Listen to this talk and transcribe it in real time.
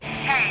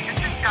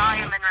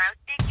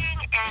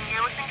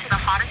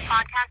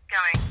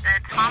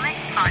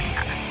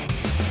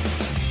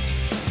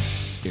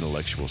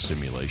sexual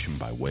stimulation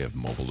by way of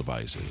mobile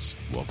devices.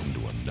 Welcome to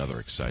another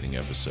exciting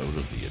episode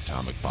of the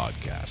Atomic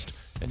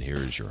Podcast. And here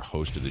is your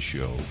host of the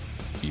show,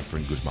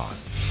 Efren Guzman.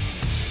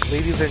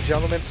 Ladies and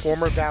gentlemen,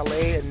 former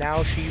ballet and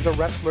now she's a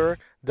wrestler,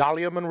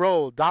 Dahlia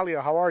Monroe.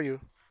 Dahlia, how are you?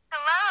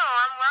 Hello,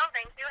 I'm well,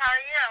 thank you. How are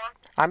you?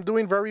 I'm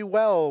doing very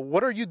well.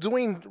 What are you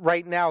doing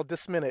right now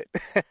this minute?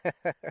 Oh,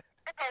 goodness.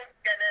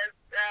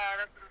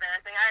 That's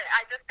embarrassing.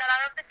 I just got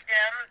out of the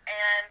gym,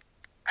 and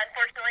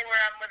unfortunately, where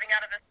I'm living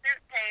out of a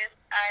suitcase,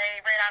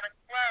 I ran out of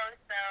clothes,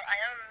 so I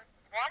am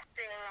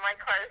washing my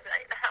clothes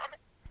right now.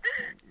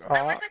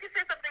 I wish I could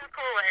say something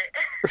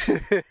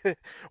cooler.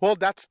 Well,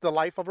 that's the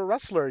life of a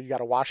wrestler. You got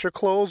to wash your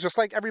clothes, just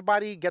like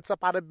everybody gets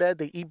up out of bed,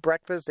 they eat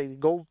breakfast, they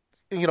go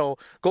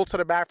to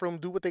the bathroom,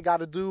 do what they got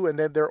to do, and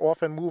then they're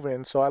off and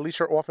moving. So at least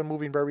you're off and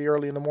moving very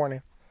early in the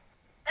morning.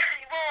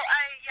 Well,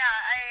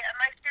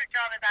 my shoot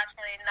job is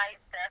actually night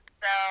shift,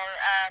 so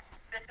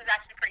this is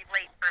actually pretty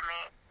late for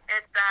me.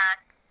 It's 10,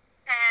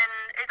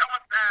 it's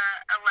almost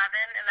 11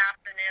 in the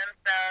afternoon,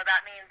 so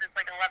that means it's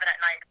like 11 at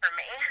night for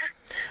me.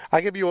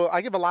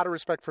 I give a lot of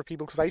respect for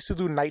people because I used to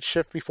do night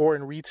shift before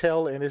in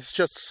retail, and it's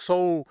just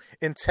so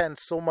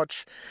intense, so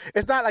much.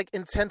 It's not like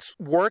intense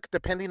work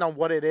depending on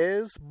what it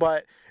is,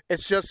 but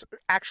it's just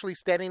actually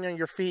standing on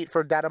your feet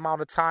for that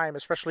amount of time,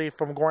 especially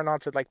from going on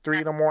to like 3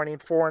 in the morning,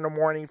 4 in the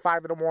morning,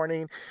 5 in the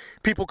morning.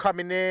 People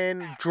coming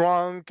in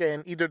drunk,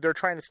 and either they're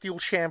trying to steal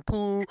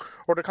shampoo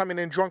or they're coming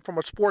in drunk from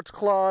a sports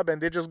club,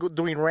 and they're just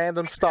doing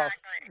random stuff.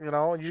 You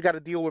know, you got to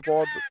deal with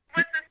all.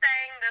 What's the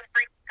saying? The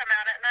freaks come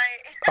out at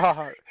night.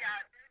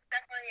 Yeah,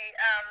 definitely.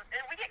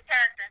 We get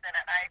characters in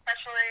at night,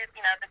 especially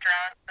the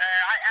drunks.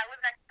 I live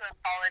next to a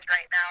college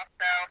right now,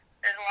 so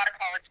there's a lot of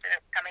college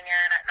students coming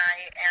in at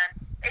night, and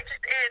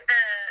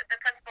the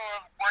principle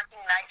of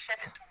working night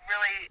shift is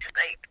really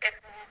like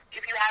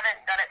if you haven't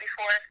done it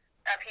before,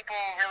 people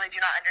really do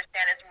not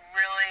understand. It's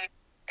really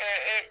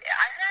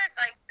I heard,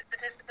 like,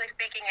 statistically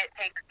speaking, it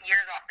takes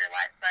years off your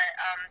life, but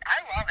I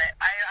love it.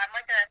 I'm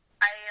like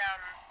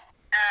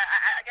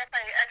I guess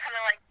I kind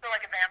of like feel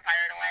like a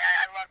vampire in a way.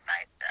 I love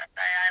night shift.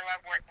 I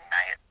love working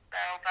nights.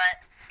 So, but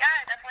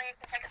yeah, it definitely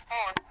can take its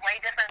toll. It's way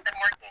different than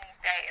working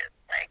days.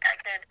 Like, I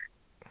could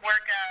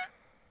work a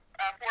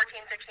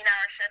 14,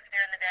 16-hour shift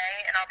during the day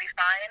and I'll be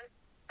fine.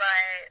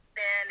 But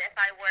then if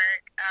I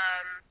work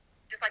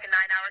just like a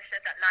 9-hour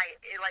shift at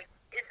night,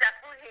 it's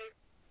definitely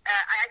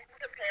I can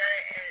compare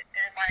it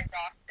in my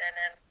exhaustion,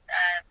 and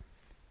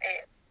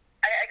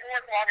I can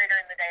work longer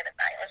during the day than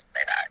night. Let's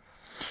say that.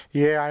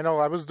 Yeah, I know.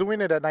 I was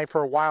doing it at night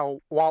for a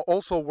while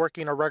also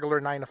working a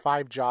regular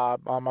 9-to-5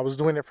 job. I was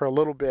doing it for a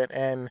little bit,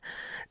 and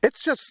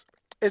it's just,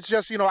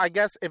 I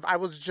guess if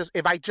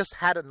I just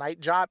had a night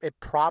job, it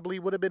probably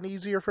would have been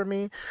easier for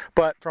me.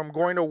 But from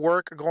going to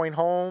work, going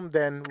home,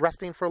 then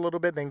resting for a little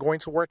bit, then going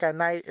to work at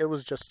night, it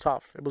was just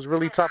tough. It was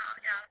really tough.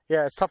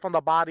 Yeah, it's tough on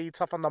the body,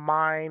 tough on the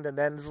mind. And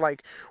then it's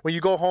like when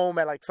you go home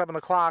at like 7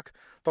 o'clock,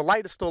 the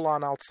light is still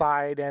on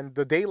outside and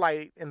the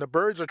daylight and the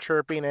birds are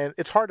chirping, and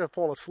it's hard to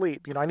fall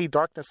asleep. I need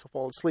darkness to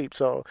fall asleep.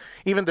 So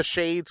even the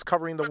shades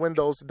covering the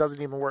windows, it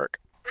doesn't even work.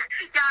 Yeah,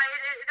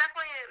 it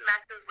definitely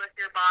messes with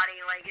your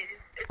body. Like,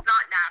 it's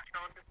not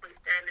natural to sleep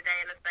during the day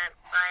in a sense.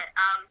 But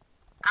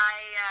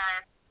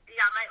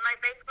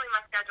basically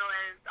my schedule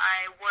is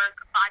I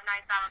work 5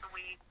 nights out of the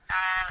week.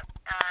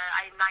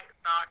 I night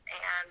stock,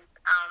 and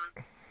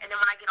then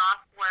when I get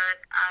off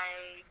work,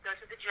 I go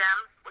to the gym,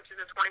 which is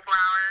a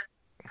 24-hour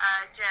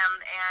gym,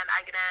 and I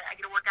get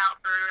to work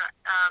out for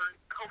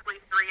hopefully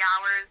 3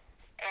 hours,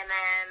 and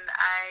then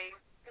I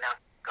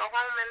go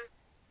home and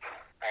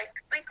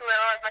sleep a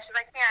little as much as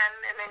I can,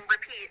 and then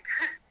repeat.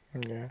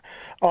 Yeah.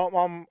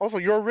 Also,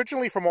 you're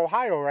originally from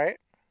Ohio, right?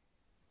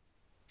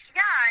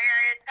 Yeah,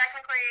 I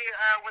technically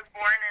was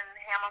born in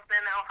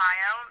Hamilton,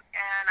 Ohio,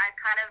 and I've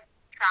kind of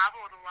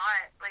traveled a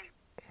lot, like,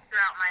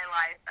 throughout my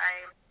life.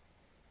 I was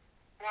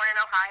born in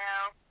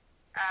Ohio,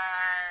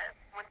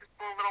 went to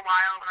school a little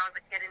while when I was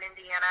a kid in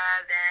Indiana,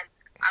 then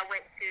I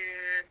went to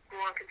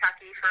school in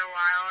Kentucky for a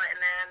while, and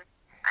then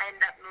I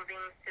ended up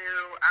moving to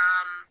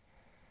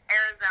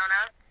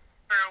Arizona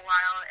for a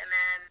while, and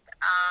then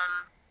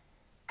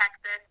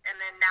Texas, and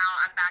then now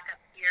I'm back up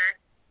here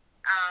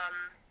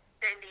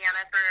to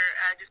Indiana for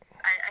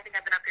I think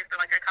I've been up here for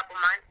like a couple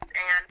months,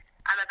 and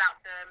I'm about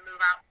to move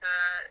out to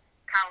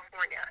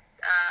California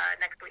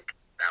next week.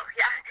 So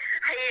yeah,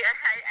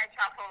 I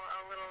travel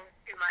a little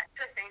too much,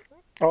 I think.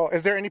 Oh,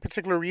 is there any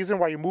particular reason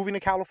why you're moving to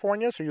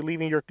California? So you're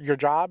leaving your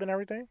job and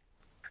everything?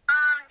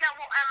 Yeah,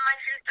 well, my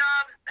shoot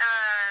job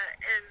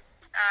is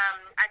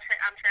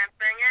I'm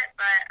transferring it,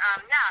 but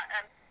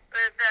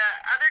the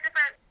other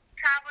different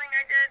traveling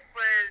I did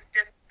was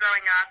just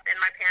growing up and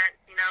my parents,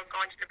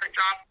 going to different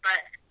jobs. But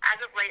as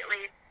of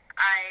lately,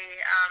 I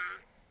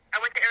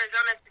went to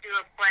Arizona to do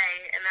a play,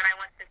 and then I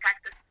went to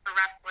Texas for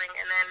wrestling,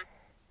 and then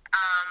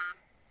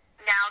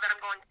now that I'm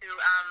going to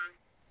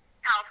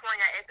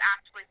California, it's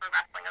actually for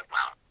wrestling as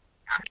well.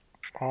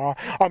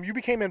 You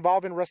became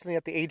involved in wrestling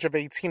at the age of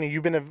 18, and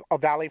you've been a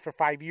valet for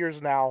 5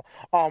 years now.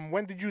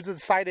 When did you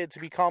decide to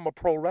become a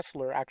pro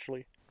wrestler,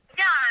 actually?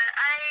 Yeah,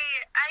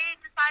 I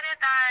decided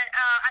that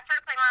I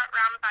started playing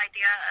around with the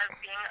idea of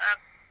being a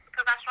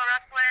professional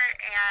wrestler,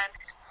 and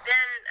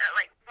then,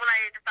 when I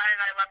decided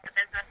I loved the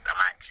business so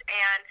much,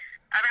 and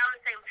around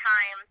the same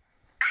time,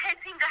 I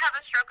seemed to have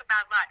a stroke of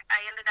bad luck.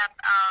 I ended up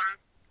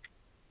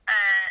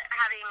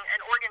having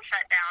an organ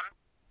shut down,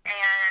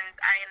 and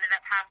I ended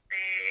up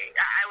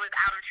I was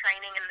out of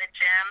training in the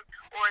gym,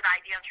 or the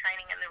idea of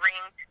training in the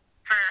ring,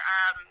 for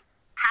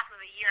half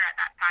of a year at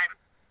that time.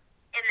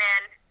 And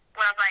then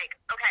when I was like,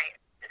 okay,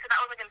 so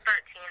that was in 13,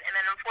 and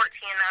then in 14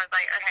 I was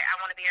like, okay, I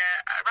want to be a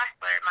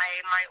wrestler.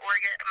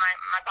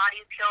 My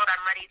body's healed.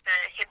 I'm ready to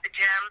hit the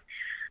gym.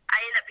 I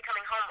ended up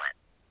becoming homeless,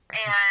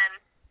 and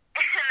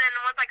then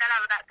once I got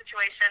out of that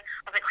situation,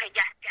 I was like, okay,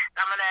 yes,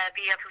 I'm gonna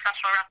be a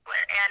professional wrestler.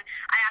 And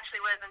I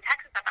actually was in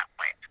Texas at that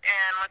point.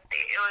 And let's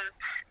see,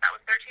 that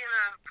was 13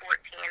 and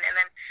 14, and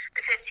then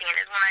the 15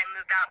 is when I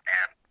moved out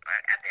there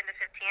at the end of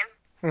 15,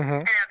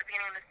 and at the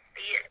beginning of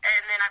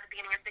and then at the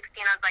beginning of 16,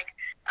 I was like,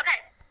 okay,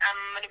 I'm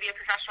gonna be a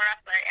professional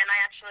wrestler. And I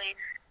actually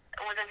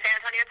was in San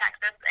Antonio,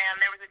 Texas, and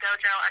there was a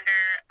dojo under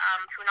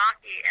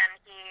Funaki, and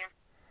he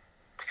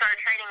started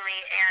training me,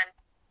 and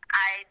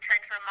I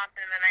trained for a month,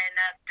 and then I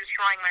ended up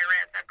destroying my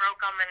ribs. I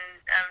broke them,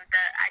 and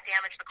I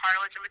damaged the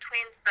cartilage in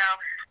between. So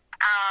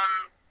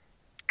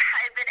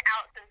I've been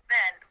out since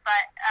then.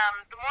 But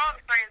the moral of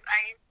the story is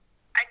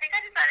I think I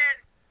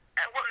decided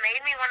what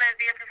made me want to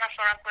be a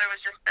professional wrestler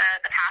was just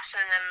the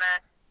passion and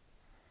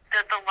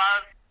the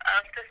love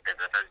of this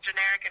business. As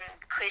generic and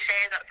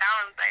cliche as that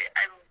sounds, I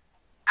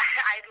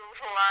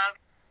love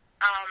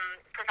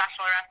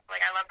professional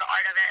wrestling. I love the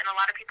art of it, and a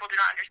lot of people do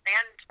not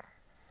understand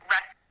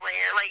wrestling.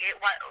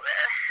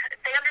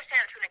 They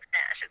understand it to an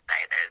extent, I should say.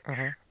 There's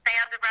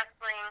fans of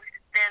wrestling,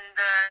 then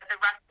the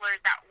wrestlers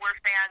that were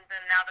fans,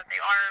 and now that they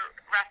are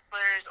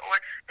wrestlers, or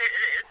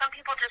some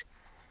people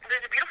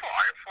there's a beautiful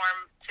art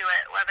form to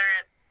it, whether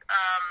it's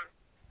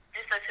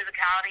just the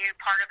physicality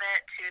part of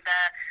it to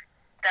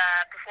the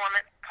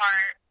performance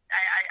part.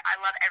 I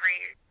love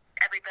every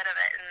bit of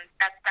it, and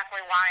that's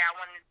definitely why I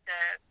wanted to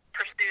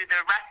pursue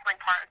the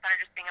wrestling part instead of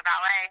just being a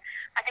ballet.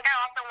 I think I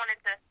also wanted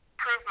to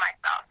prove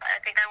myself. I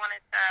think I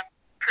wanted to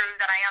prove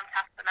that I am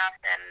tough enough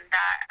and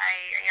that I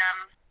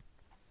am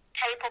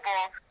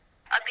capable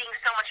of being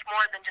so much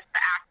more than just the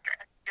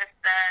actress. Just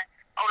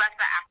that's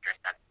the actress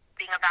that's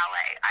being a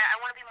ballet. I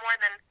want to be more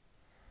than,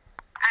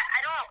 I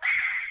don't,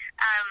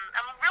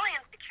 I'm really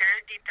insecure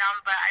deep down,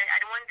 but I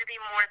wanted to be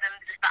more than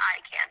just the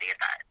eye candy, if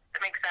that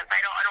makes sense.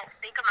 I don't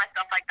think of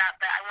myself like that,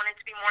 but I wanted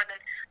to be more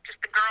than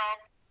just the girl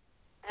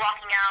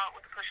walking out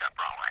with a push-up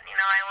bra on.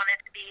 I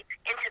wanted to be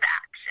into the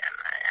action.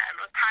 I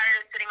was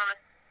tired of sitting on the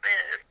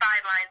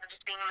sidelines and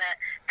just being the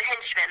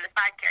henchman, the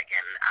sidekick.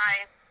 And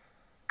I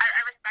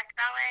respect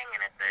ballet,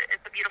 and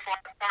it's a beautiful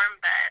art form.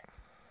 But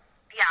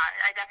yeah,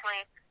 I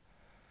definitely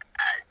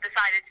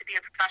decided to be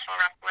a professional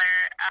wrestler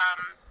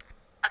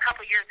a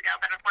couple years ago.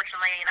 But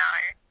unfortunately,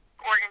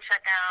 organ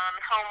shut down,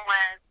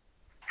 homeless.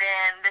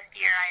 Then this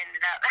year, I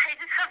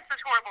just have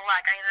such horrible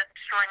luck. I ended up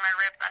destroying my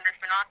ribs under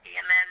Funaki,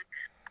 and then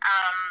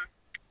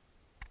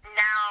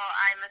now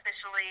I'm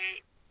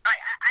officially,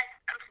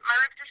 my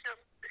ribs are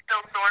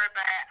still sore,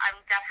 but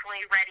I'm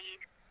definitely ready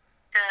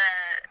to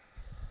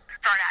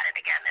start at it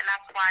again, and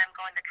that's why I'm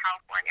going to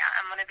California.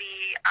 I'm going to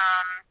be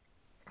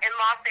in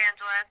Los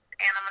Angeles,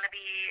 and I'm going to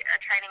be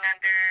training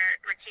under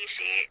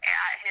Rikishi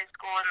at his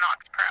school in Knox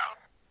Pro.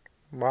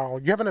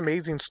 Wow, you have an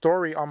amazing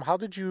story. How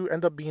did you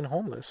end up being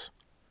homeless?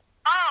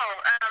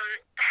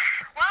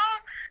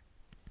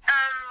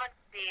 Let's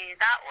see,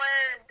 that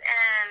was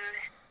in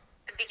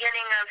the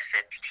beginning of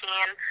 15.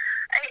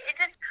 It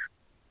just,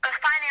 a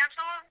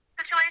financial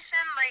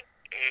situation,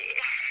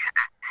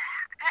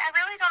 I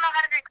really don't know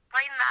how to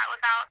explain that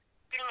without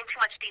getting into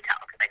too much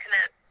detail, because I kind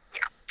of,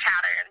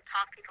 chatter and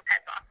talk people's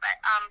heads off, but,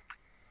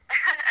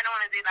 I don't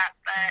want to do that,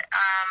 but,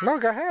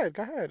 No, go ahead,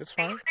 it's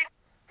fine.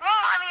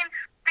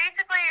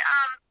 Basically,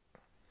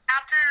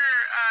 after,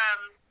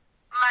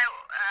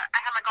 I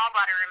had my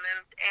gallbladder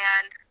removed,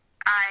 and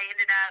I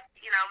ended up,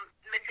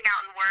 missing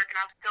out on work, and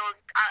I was still,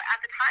 at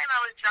the time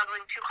I was juggling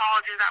 2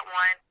 colleges at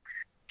once,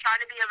 trying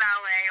to be a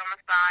valet on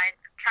the side,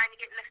 trying to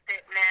get into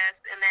fitness,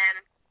 and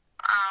then,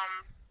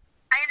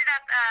 I ended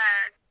up,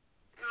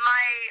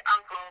 my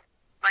uncle,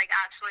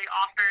 actually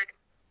offered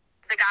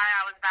the guy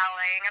I was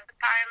valeting at the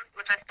time,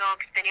 which I still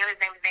continue, his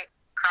name is Nate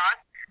Cross,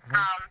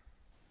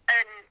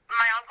 and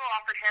my uncle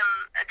offered him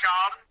a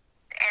job,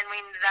 and we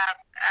ended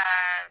up,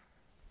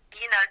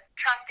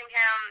 trusting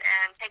him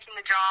and taking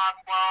the job.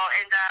 Well,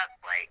 ended up,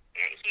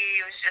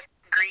 he was just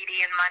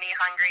greedy and money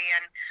hungry,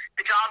 and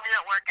the job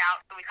didn't work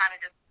out, so we kind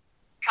of just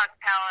tucked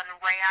tail and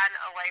ran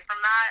away from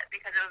that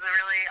because it was a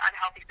really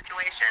unhealthy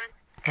situation.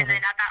 And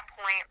then at that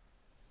point,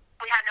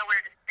 we had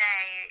nowhere to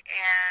stay,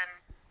 and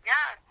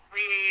yeah,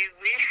 we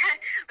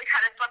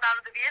kind of slept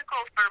out of the vehicle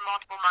for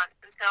multiple months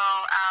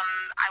until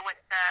I went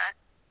to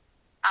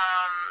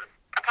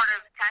a part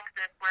of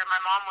Texas where my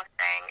mom was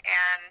staying,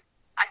 and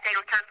I stayed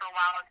with her for a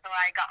while until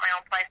I got my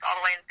own place all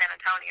the way in San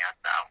Antonio.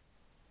 So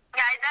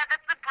yeah,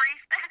 that's the brief.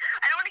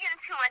 I don't want to get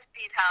into too much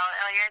detail,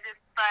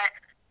 but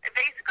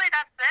basically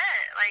that's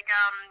it.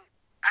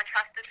 a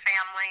trusted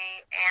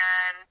family,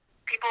 and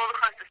people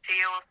closest to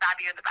you will stab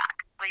you in the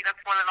back. Like,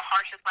 that's one of the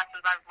harshest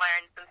lessons I've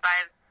learned since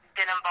I've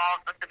been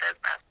involved with the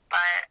business.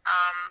 But,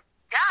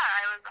 yeah,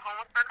 I was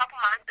homeless for a couple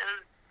months. It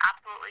was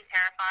absolutely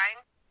terrifying,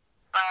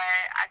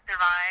 but I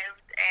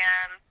survived,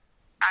 and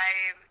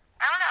I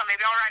don't know,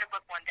 maybe I'll write a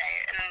book one day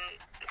and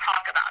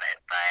talk about it.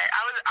 But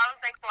I was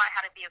thankful I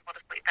had a vehicle to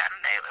sleep in.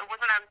 It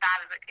wasn't as bad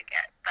as it could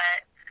get.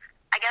 But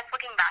I guess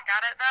looking back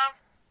at it, though,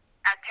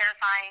 as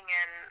terrifying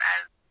and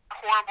as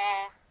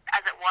horrible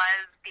as it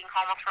was, being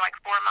homeless for like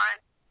 4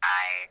 months,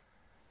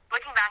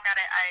 looking back at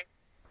it,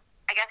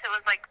 I guess it was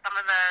like some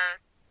of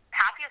the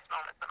happiest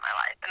moments of my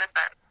life, in a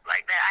sense.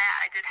 Like, that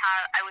I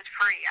was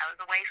free. I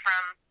was away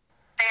from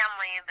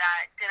family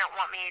that didn't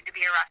want me to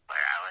be a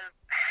wrestler.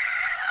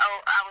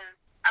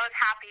 I was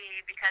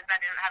happy because I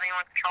didn't have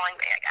anyone controlling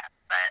me, I guess.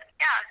 But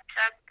yeah,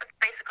 that's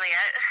basically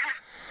it.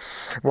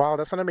 Wow,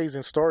 that's an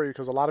amazing story,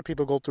 because a lot of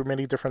people go through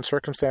many different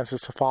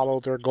circumstances to follow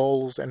their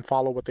goals and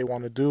follow what they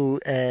want to do.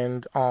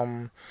 And,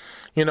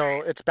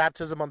 it's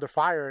baptism under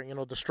fire.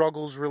 The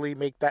struggles really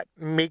make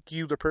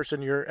you the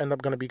person you're end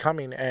up going to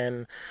becoming.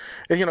 And,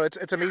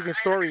 it's amazing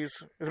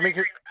stories.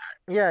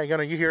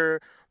 You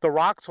hear The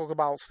Rock talk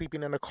about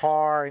sleeping in a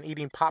car and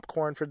eating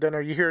popcorn for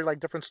dinner. You hear like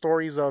different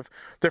stories of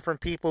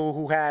different people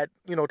who had,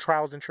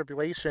 trials and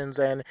tribulations,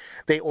 and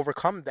they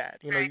overcome that.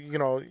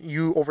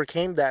 You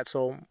overcame that.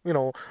 So,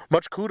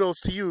 much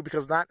kudos to you,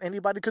 because not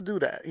anybody could do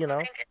that, Yeah, I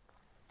mean,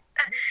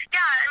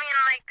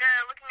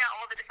 looking at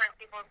all the different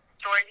people's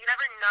stories, you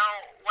never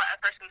know what a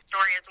person's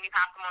story is when you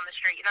pass them on the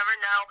street. You never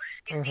know.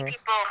 You see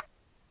people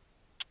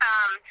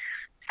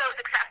so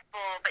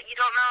successful, but you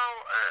don't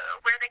know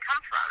where they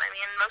come from. I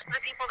mean, most of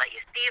the people that you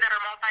see that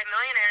are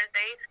multimillionaires,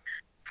 they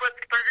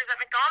flipped burgers at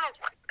McDonald's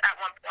at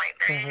one point.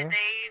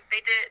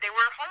 They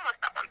were homeless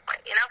at one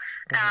point,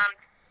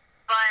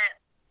 But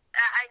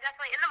I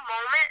definitely, in the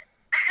moment,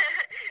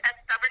 as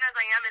stubborn as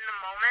I am in the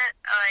moment,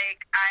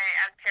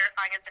 as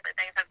terrifying as different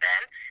things have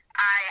been,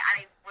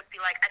 I would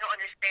be like, I don't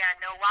understand.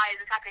 No, why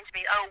is this happening to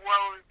me? Oh,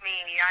 woe is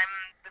me.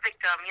 I'm the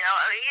victim.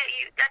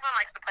 Everyone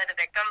likes to play the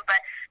victim, but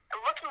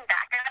looking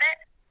back at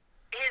it,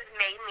 it has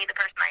made me the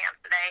person I am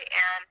today,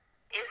 and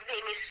it has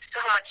made me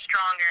so much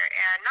stronger.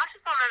 And not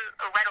just on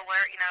a red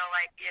alert,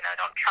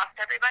 don't trust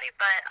everybody,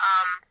 but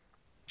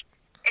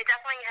it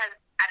definitely has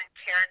added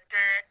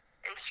character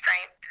and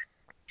strength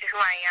to who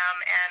I am,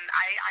 and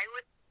I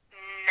would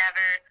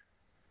never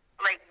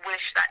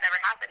wish that never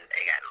happened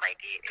again.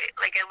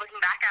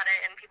 Looking back at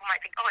it, and people might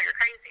think, oh, you're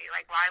crazy.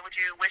 Why would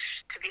you wish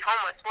to be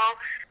homeless? Well,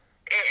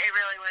 it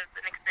really was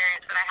an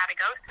experience that I had to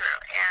go through,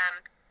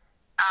 and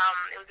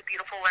it was a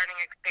beautiful learning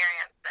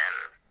experience.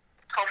 And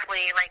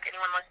hopefully,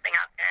 anyone listening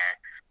out there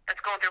that's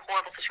going through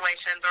horrible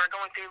situations or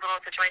going through little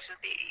situations,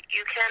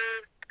 you can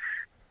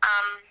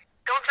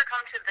don't succumb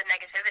to the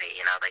negativity.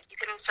 You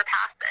can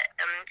surpass it,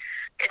 and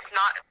it's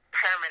not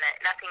permanent.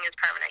 Nothing is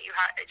permanent. You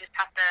just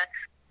have to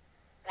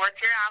work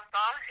your ass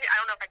off. I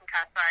don't know if I can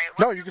cuss. Sorry.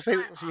 No, you can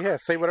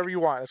say whatever you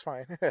want. It's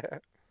fine.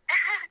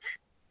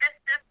 just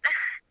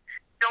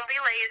don't be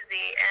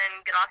lazy and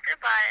get off your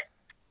butt.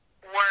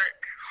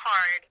 Work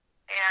hard,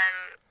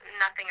 and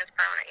nothing is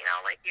permanent. You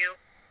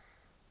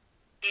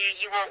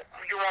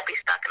won't be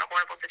stuck in a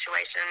horrible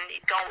situation.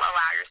 You don't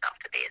allow yourself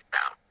to be.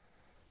 So,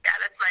 yeah,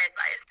 that's my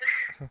advice.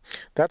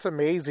 That's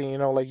amazing.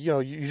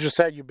 You just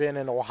said you've been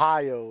in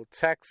Ohio,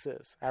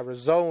 Texas,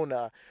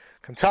 Arizona,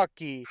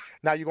 Kentucky.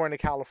 Now you're going to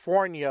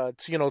California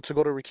to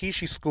go to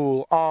Rikishi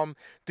school.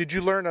 Did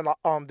you learn a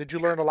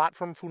lot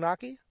from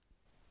Funaki?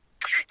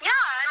 Yeah,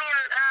 I mean,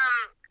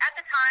 at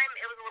the time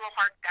it was a little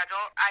hard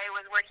schedule. I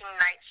was working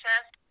night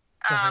shift,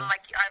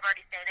 like I've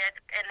already stated,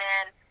 and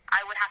then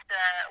I would have to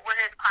work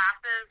his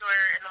classes, or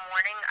in the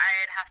morning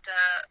I'd have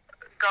to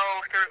go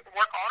through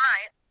work all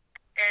night,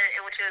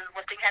 which is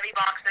lifting heavy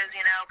boxes,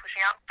 pushing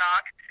out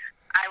stock.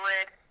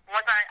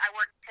 Once I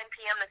worked 10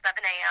 p.m. to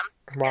 7 a.m.,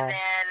 wow. And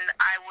then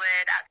I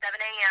would, at 7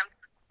 a.m.,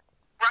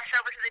 rush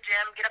over to the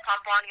gym, get a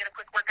pump on, get a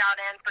quick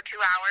workout in for 2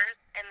 hours,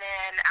 and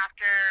then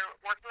after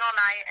working all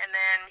night and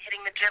then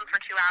hitting the gym for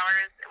 2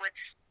 hours, which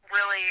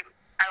really,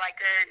 I like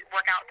to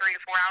work out 3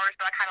 to 4 hours,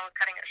 so I kind of was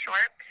cutting it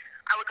short,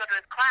 I would go to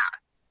his class.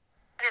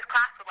 And his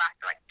class would last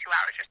for 2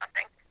 hours or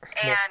something.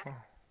 And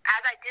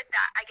as I did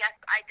that, I guess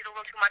I did a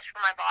little too much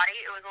for my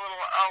body. It was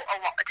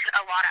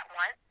a lot at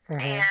once.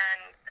 And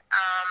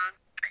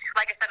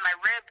like I said, my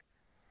rib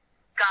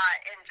got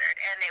injured,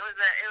 and it was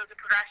a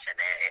progression.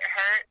 It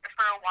hurt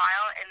for a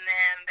while, and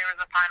then there was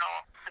the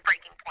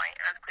breaking point.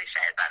 As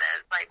cliche as that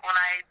is, when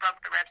I broke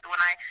the ribs, when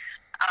I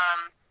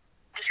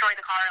destroyed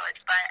the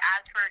cartilage. But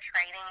as for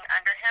training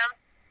under him,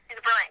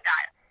 he's a brilliant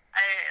guy.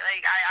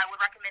 I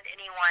would recommend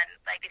anyone,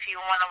 if you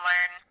want to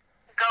learn,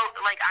 go.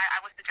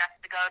 I would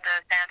suggest to go to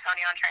San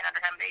Antonio and train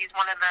under him. But he's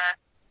one of the.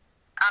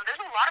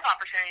 There's a lot of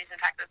opportunities in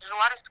Texas. There's a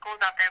lot of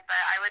schools out there,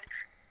 but I would.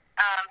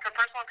 From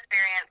personal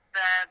experience,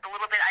 the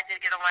little bit I did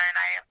get to learn,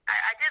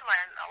 I did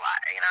learn a lot.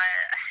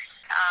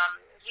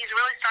 He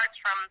really starts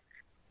from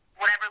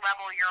whatever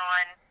level you're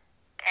on,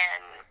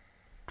 and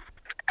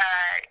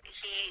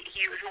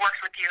he works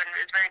with you and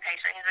is very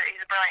patient.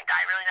 He's a brilliant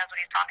guy. Really knows what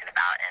he's talking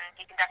about, and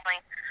he can definitely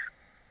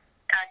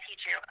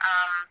teach you.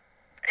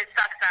 It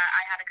sucks that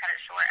I had to cut it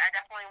short. I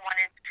definitely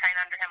wanted to train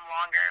under him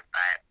longer,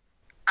 but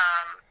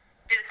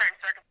due to certain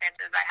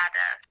circumstances, I had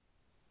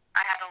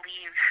to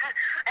leave.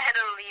 I had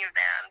to leave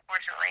there,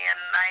 unfortunately,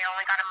 and I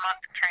only got a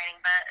month of training.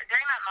 But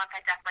during that month, I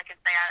definitely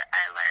could say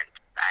I learned.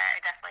 I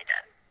definitely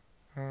did.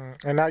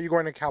 And now you're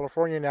going to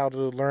California now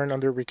to learn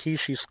under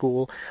Rikishi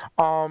School.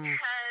 Because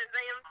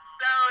I am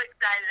so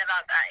excited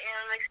about that. I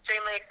am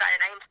extremely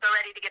excited. I am so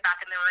ready to get back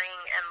in the ring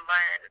and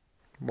learn.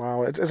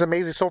 Wow, it's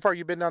amazing. So far,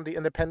 you've been on the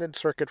independent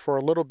circuit for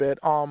a little bit.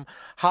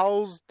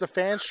 How's the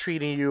fans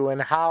treating you, and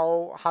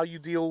how you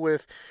deal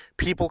with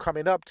people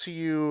coming up to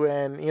you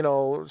and,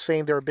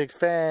 saying they're big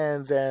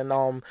fans, and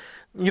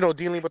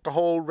dealing with the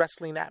whole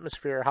wrestling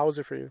atmosphere? How is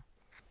it for you?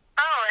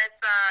 Oh,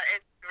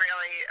 it's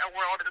really a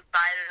world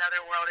inside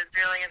another world. It's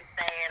really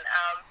insane.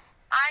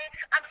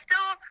 I'm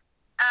still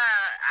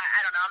I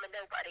don't know. I'm a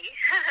nobody.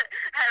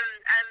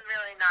 I'm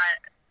really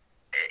not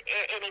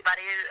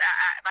anybody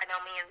by no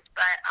means,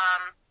 but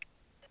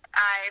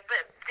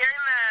during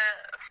the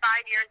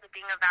 5 years of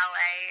being a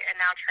valet and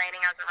now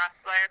training as a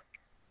wrestler,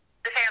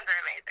 the fans are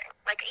amazing.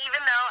 Like, even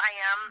though I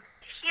am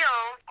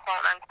heel,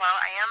 quote unquote,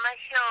 I am a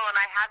heel, and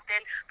I have been,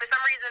 for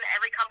some reason,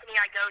 every company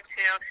I go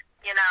to,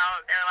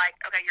 they're like,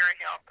 okay, you're a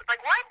heel. It's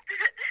like, what?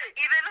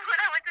 Even when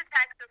I went to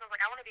Texas, I was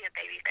like, I want to be a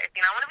babyface.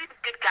 I want to be the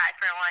good guy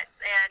for once.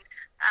 And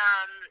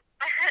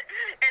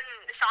and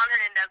Sean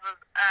Hernandez was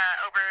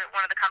over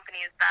one of the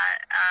companies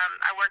that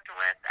I worked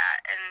with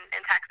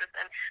in Texas,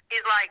 and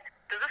he's like,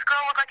 does this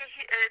girl look like a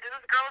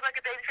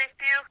babyface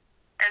to you?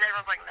 And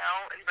everyone's like,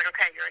 no. And he's like,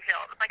 okay, you're a heel.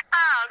 And it's like,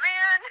 oh,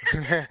 man.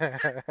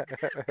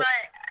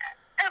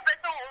 But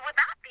so with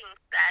that being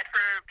said,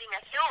 for being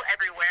a heel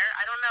everywhere,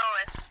 I don't know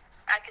if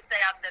I could say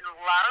I've been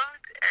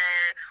loved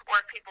or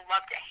if people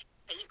love to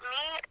hate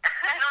me.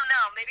 I don't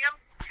know. Maybe I'm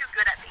too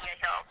good at being a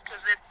heel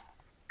because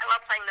I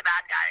love playing the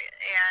bad guy.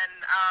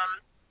 And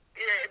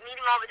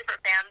meeting all the different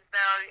fans,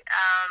 though,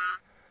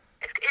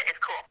 it's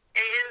cool.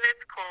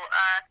 It's cool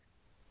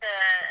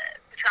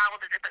to travel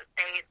to different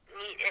states,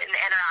 meet and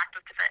interact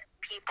with different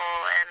people,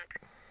 and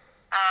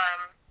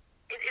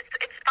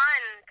it's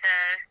fun to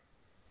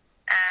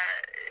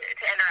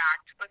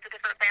interact with the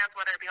different fans,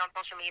 whether it be on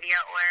social media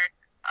or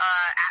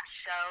at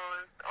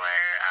shows or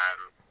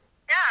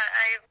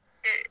I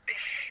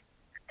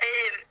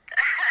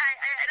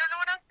don't know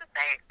what else to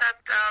say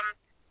except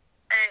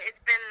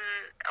it's been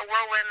a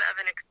whirlwind of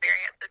an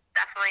experience. It's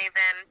definitely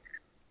been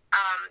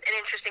an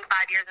interesting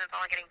 5 years, and it's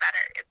only getting better.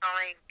 It's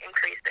only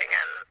increasing,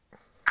 and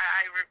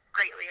I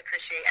greatly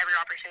appreciate every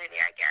opportunity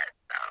I get.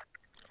 So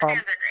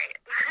fans are great.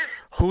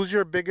 Who's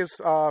your biggest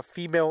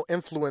female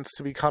influence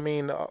to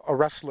becoming a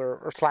wrestler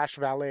or /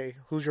 valet?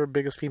 Who's your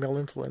biggest female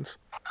influence?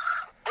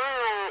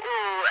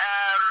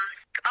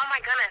 Oh my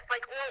goodness.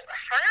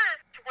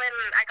 First, when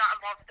I got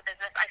involved with the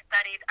business, I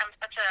studied. I'm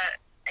such a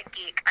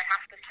geek. I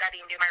have to study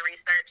and do my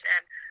research.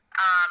 And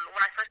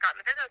when I first got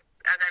in the business,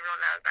 as everyone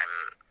knows,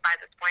 by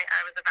this point,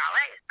 I was a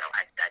valet. So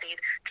I studied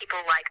people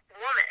like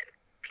women,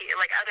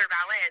 like other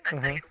valets.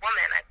 I studied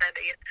women. I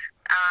studied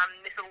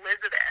Miss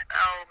Elizabeth.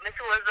 Oh, Miss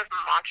Elizabeth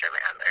and Macho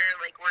Man.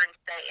 We're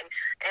insane.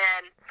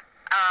 And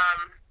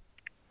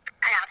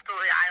I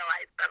absolutely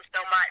idolized them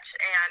so much.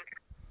 And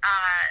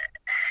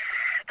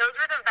those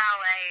were the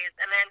valets.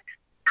 And then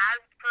as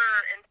for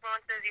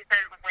influences, you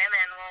said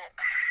women. Well,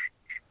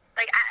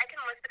 I can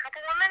list a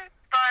couple women,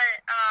 but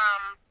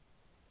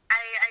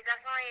I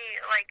definitely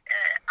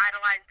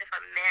idolize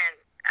different men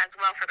as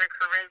well for their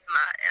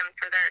charisma and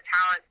for their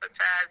talents, such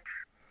as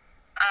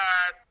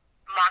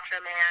Macho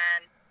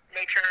Man,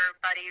 Nature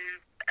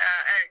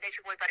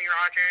Boy Buddy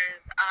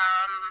Rogers,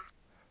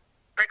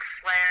 Ric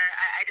Flair.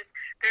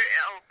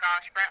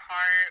 Bret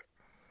Hart.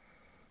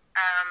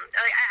 I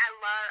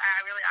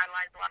really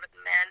idolize a lot of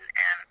the men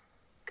and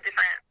the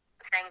different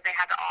things they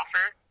had to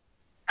offer.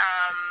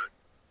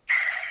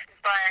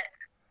 But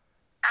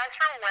as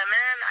for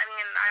women, I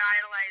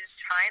idolize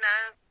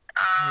China,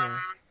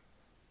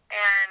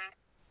 and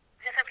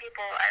different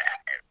people.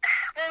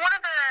 One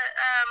of the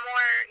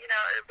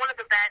one of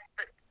the vets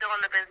that's still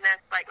in the business,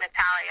 like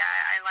Natalia,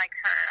 I like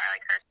her. I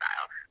like her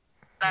style.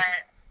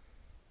 But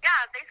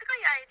yeah,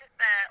 basically, I just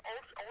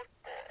old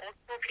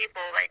school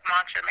people like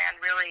Macho Man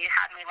really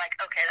had me like,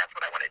 okay, that's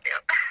what I want to do.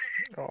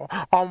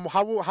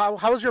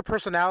 How is your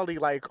personality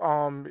like?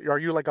 Are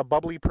you like a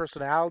bubbly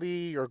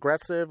personality? You're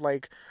aggressive?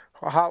 Like,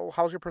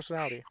 how's your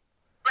personality?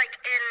 Like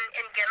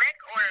in gimmick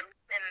or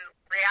in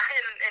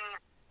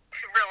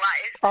real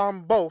life?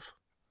 Both.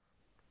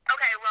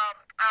 Okay, well,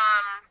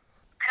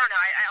 I don't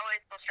know. I always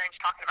feel strange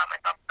talking about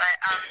myself, but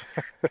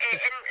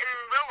in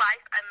real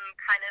life, I'm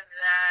kind of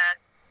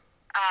the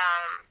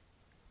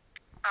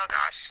oh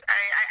gosh,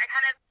 I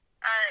kind of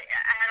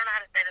I don't know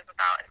how to say this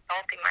without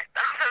insulting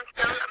myself.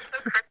 I'm so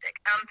cryptic.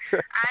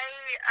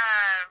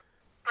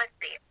 Let's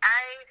see.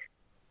 I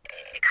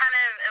kind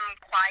of am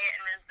quiet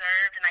and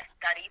reserved, and I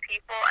study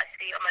people.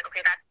 I'm like,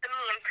 okay, that's the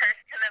mean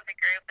person of the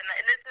group, and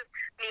this is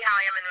me how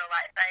I am in real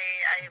life.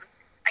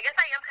 I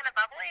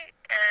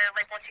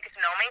like once you get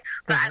to know me.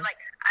 But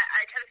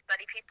I try to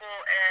study people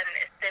and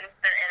sense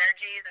their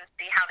energies and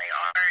see how they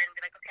are and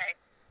be like, okay,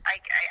 I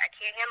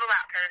can't handle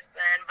that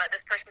person, but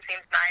this person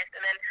seems nice.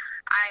 And then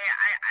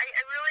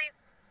I really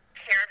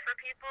care for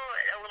people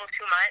a little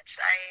too much.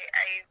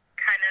 I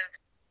kind of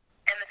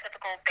am the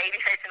typical baby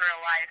face in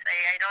real life.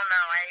 I don't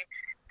know.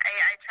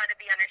 I try to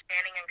be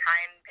understanding and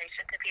kind and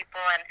patient to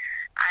people, and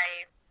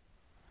I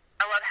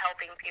love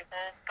helping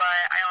people,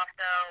 but I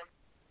also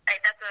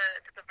that's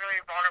a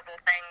really vulnerable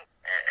thing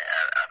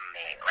of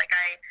me. Like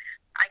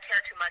I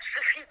care too much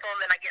for people,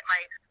 and then I get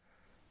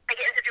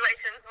in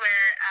situations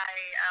where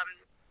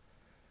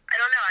I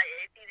don't know.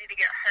 It's easy to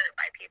get hurt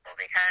by people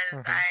because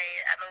I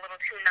am a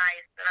little too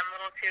nice, and I'm a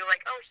little too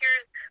like, oh,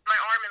 here's my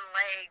arm and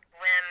leg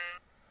when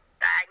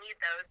I need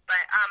those.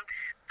 But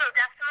so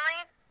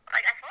definitely,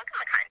 like I feel like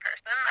I'm a kind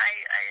person.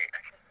 I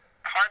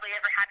hardly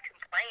ever had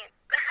complaints.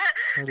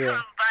 Yeah.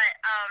 But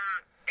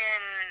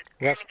in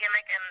the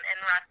gimmick and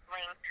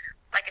wrestling,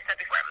 like I said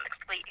before, I'm a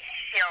complete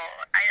heel.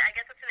 I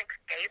guess it's an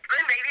escape.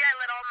 Maybe I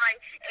let all my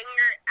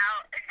anger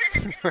out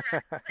in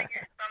wrestling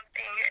or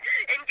something.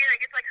 In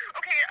gimmick, it's like,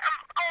 okay, I'm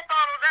all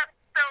bottled up,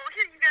 so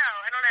here you go.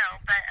 I don't know.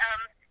 But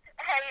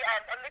hey,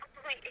 I'm a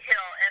complete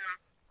heel. And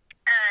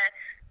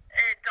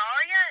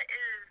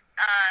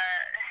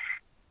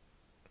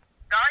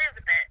Dahlia's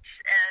a bitch,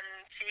 and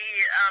she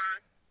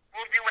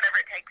will do whatever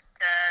it takes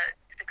to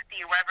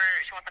succeed, whatever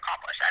she wants to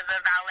accomplish. As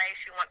a valet,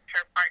 she wants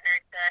her partner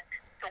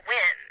to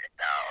win.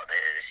 So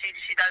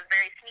she does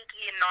very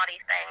sneaky and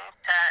naughty things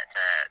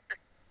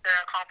to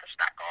accomplish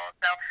that goal.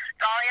 So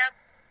Dahlia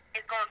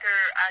is going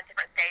through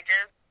different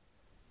stages,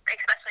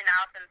 especially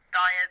now since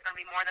Dahlia is going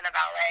to be more than a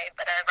valet,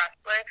 but a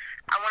wrestler.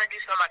 I want to do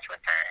so much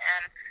with her,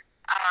 and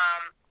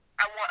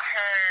I want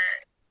her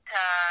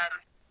to,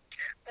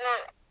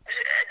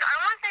 I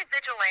want to say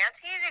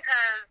vigilante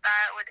because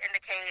that would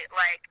indicate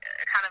like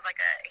kind of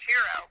like a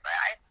hero, but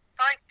I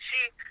feel like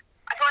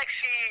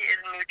she is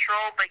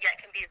neutral, but yet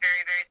can be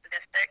very, very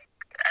sadistic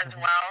as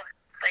well.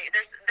 Like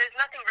there's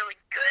nothing really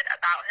good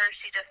about her.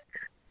 She just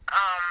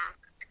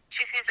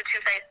she sees the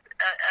two faces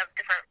of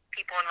different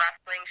people in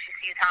wrestling. She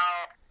sees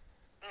how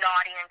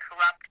naughty and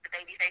corrupt the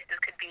baby faces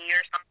could be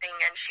or something,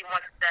 and she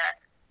wants to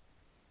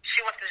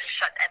just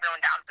shut everyone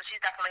down. So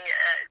she's definitely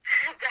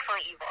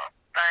definitely evil,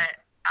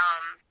 but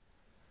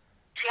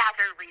she has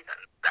her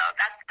reasons. So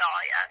that's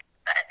Dahlia.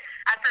 But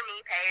as for me,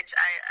 Paige,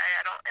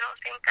 I don't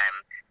think I'm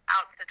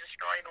out to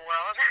destroy the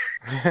world.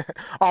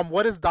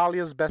 What is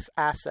Dahlia's best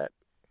asset?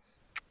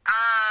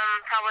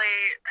 Probably.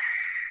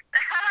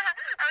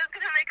 I was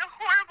gonna make a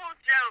horrible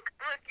joke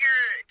with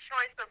your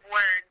choice of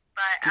words,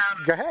 but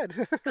go ahead.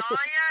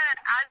 Dahlia,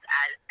 as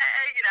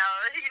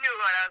you knew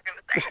what I was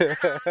gonna say.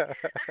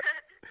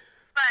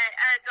 But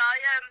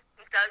Dahlia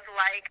does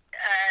like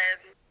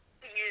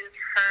to use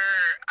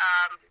her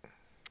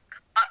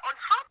on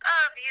top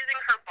of using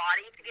her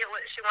body to get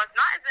what she wants,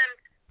 not as in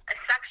a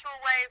sexual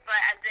way, but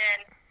as in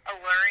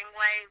alluring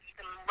way. You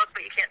can look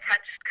but you can't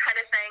touch kind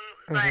of thing.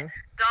 But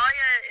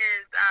Dahlia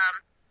is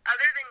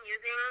other than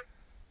using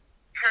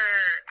her,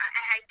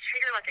 I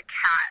treat her like a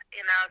cat.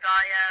 You know,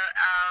 Dahlia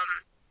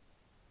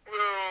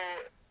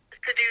will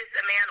seduce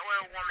a man or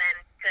a woman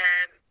to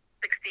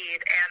succeed,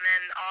 and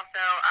then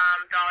also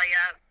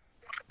Dahlia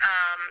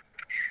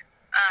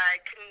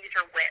can use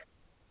her wit.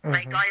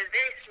 Like Dahlia is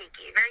very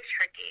sneaky, very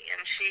tricky,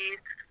 and she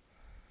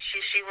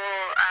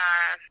will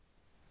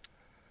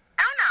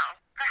I don't know,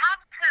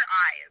 perhaps her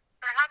eyes.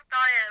 Perhaps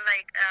Dahlia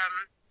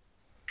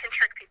can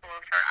trick people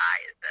with her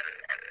eyes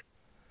and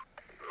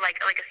like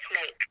a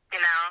snake, you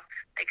know,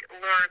 like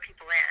lure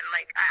people in.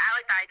 Like I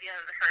like the idea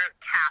of her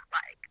cat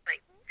like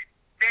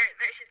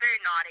she's very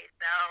naughty,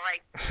 so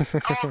like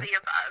all the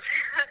above.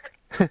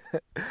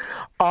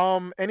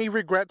 Any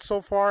regrets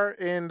so far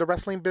in the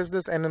wrestling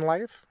business and in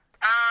life?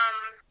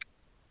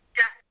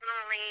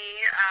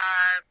 Definitely.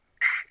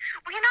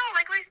 Well, you know,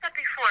 like we said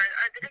before,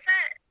 the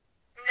different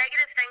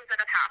negative things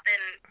that have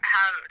happened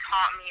have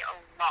taught me a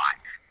lot.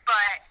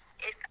 But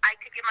if I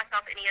could give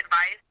myself any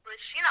advice,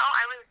 which, you know,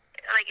 I was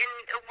like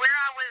where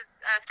I was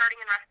starting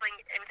in wrestling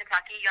in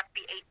Kentucky, you have to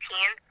be 18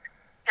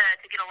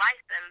 to get a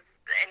license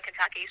in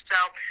Kentucky. So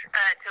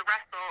to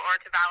wrestle or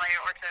to ballet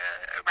or to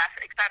ref,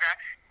 etc.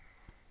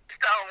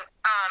 So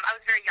I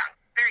was very young,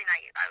 very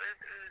naive. I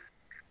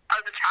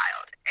was a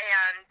child,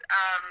 and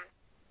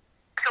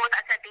so with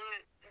that said,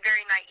 being very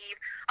naive,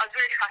 I was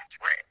very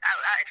trustworthy.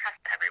 I trust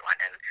everyone,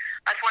 and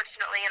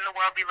unfortunately, in the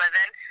world we live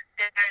in,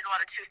 there's a lot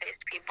of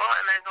two-faced people,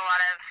 and there's a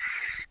lot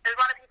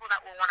of people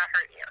that will want to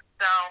hurt you.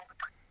 So,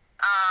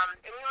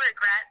 any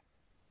regrets?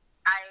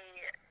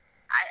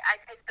 I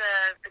take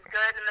the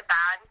good and the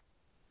bad,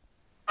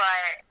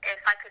 but if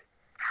I could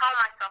tell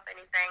myself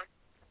anything,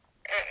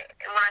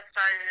 when I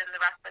started in the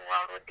wrestling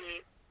world, would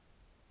be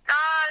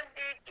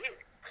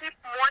keep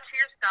more to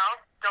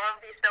yourself. Don't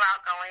be so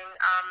outgoing.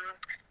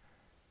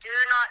 Do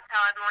not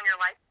tell everyone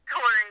your life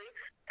story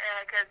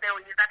because they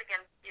will use that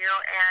against you.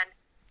 And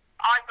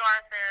odds are,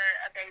 if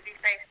they're a baby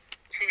face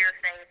to your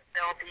face,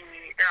 they're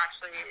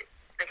actually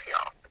the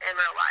heel in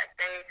real life.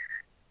 They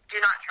do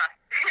not trust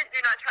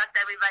trust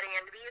everybody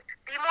and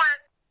be more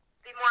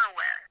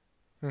aware.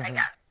 I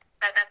guess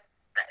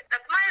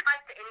that's my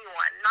advice to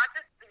anyone, not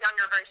just the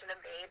younger version of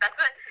me. That's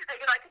what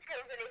I could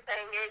change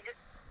anything. Just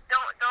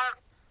don't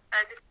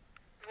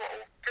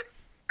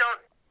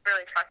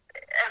really trust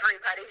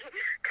everybody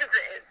because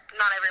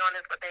not everyone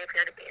is what they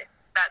appear to be.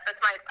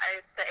 That's my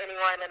advice to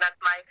anyone, and that's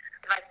my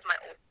advice to my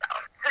old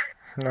self.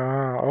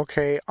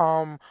 Okay.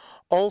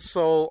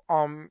 Also,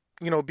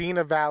 being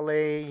a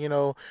valet, you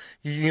have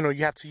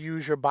to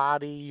use your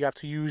body, you have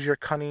to use your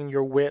cunning,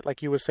 your wit,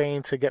 like you were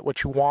saying, to get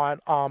what you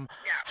want.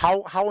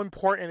 How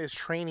important is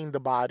training the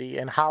body,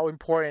 and how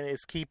important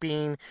is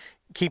keeping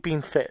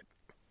fit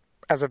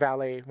as a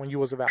valet when you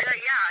was a valet?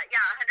 Yeah, 100%.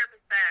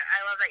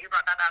 I love that you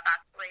brought that up,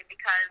 actually,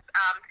 because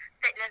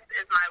fitness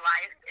is my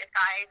life.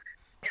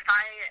 If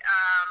I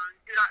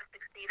do not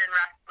succeed in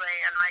wrestling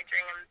and my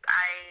dreams,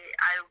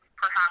 I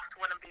perhaps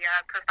want to be a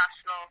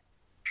professional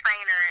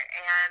trainer,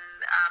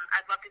 and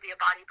I'd love to be a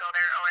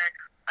bodybuilder or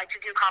like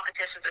to do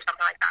competitions or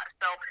something like that.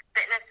 So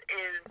fitness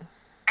is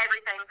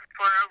everything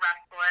for a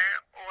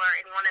wrestler or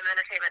anyone in the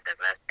entertainment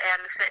business,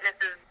 and fitness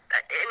is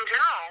in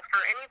general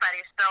for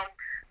anybody. So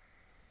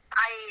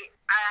I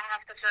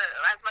have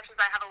as much as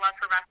I have a love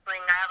for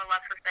wrestling, I have a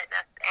love for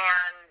fitness,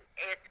 and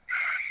it's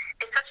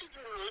such a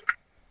unique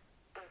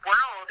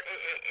world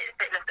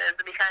fitness is,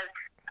 because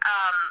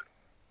I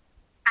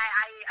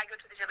go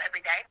to the gym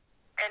every day,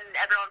 and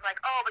everyone's like,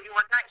 oh, but you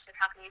work night shift,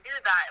 how can you do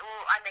that?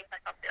 Well, I make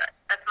myself do it.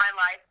 That's my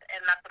life,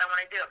 and that's what I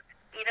want to do.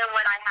 Even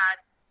when I had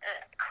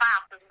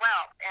class as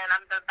well, and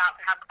I'm about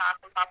to have class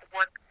on top of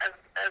work as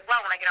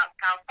well when I get out to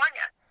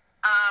California,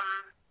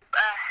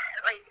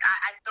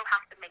 I still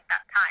have to make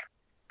that time.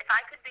 If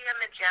I could be in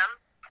the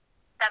gym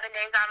 7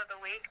 days out of the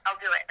week,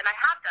 I'll do it, and I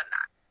have done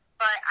that.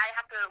 But I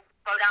have to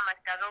slow down my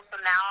schedule, so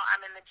now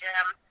I'm in the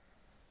gym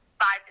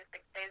 5 to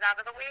 6 days out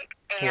of the week,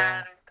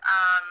 and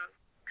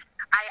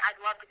I'd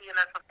love to be in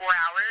there for 4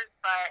 hours,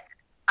 but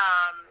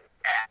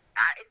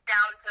it's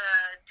down to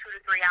 2 to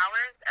 3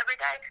 hours every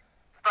day.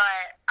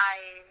 But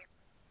I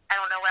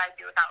don't know what I'd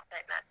do without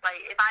fitness.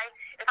 Like if I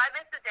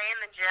miss a day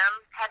in the gym,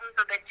 heaven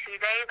forbid 2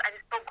 days, I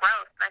just feel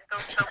gross and I feel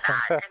so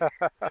bad. And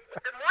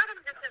the more than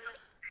just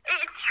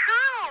it's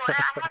true. I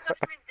have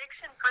such an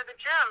addiction for the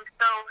gym,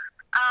 so.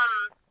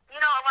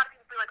 A lot of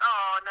people be like,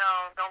 oh,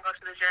 no, don't go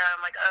to the gym.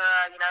 Like,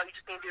 you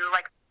just need to do,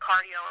 like,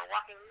 cardio or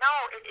walking. No,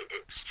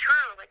 it's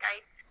true. Like,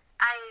 I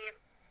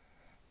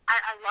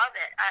love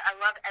it. I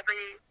love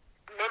every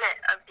minute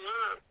of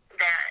being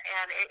there,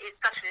 and it's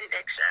such an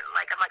addiction.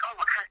 Like, I'm like, oh,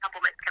 what kind of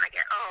supplements can I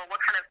get? Oh,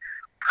 what kind of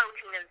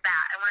protein is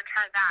that? I want to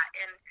try that.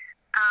 And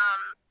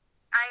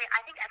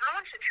I think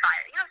everyone should try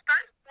it.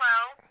 Start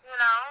slow, get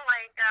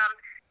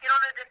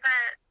on a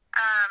different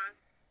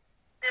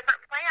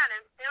plan,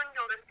 and soon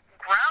you'll just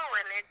grow,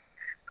 and it's,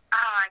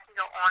 I can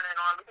go on and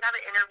on. We can have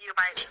an interview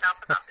by itself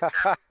about the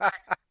gym. But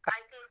I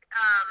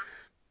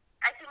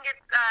think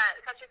it's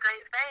such a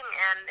great thing,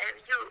 and if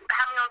you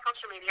have me on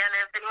social media, and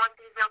if anyone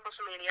sees me on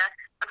social media,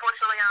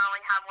 unfortunately I only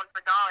have one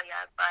for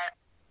Dahlia,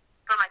 but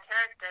for my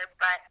character,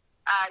 but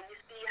you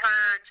see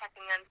her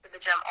checking into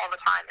the gym all the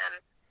time, and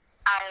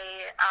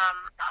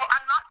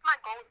I'm not to my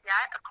goals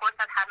yet. Of course,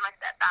 I've had my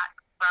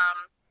setbacks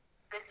from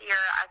this year.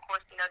 I, of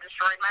course,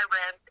 destroyed my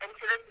ribs, and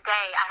to this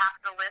day I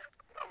have to lift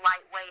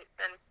light weights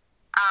and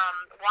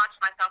watch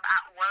myself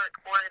at work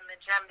or in the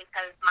gym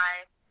because my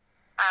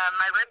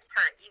ribs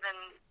hurt. Even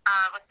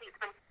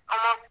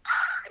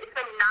it's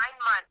been 9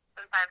 months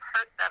since I've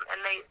hurt them, and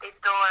they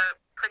still are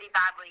pretty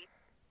badly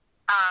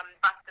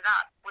busted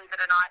up, believe it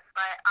or not.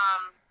 But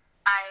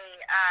I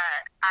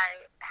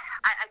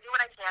do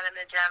what I can in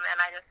the gym,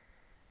 and I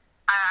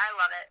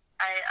love it.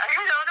 I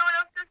don't know what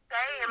else to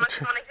say unless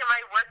you want to hear my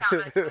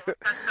workout routine.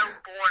 It's so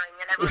boring,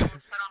 and everyone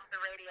will shut off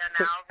the radio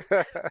now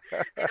because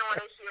they don't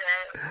want to hear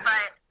it.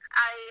 But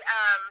I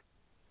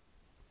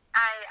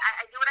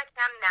do what I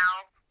can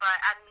now, but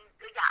I'm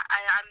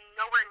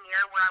nowhere near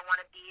where I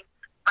want to be.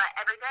 But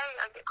every day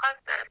I get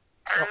closer.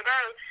 Every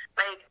day,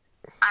 like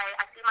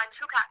I see my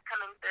 2-pack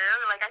coming through.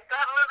 Like I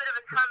still have a little bit of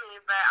a tummy,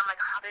 but I'm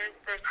like, oh,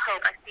 there's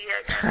hope. I see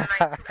it. And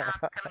my 2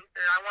 abs coming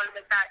through. I want to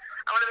make that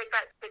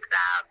 6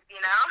 abs.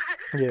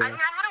 Yeah. I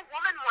mean, I had a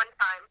woman one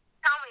time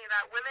tell me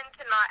that women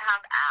cannot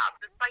have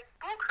abs. It's like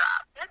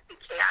bullcrap. Yes, you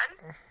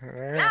can.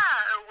 Yeah,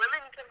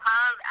 women can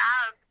have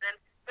abs, and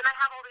then I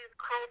have all these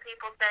cruel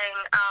people saying,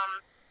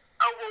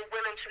 oh, well,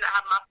 women shouldn't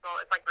have muscle.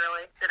 It's like,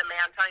 really? Did a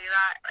man tell you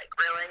that? Like,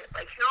 really?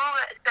 Like, who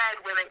said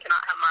women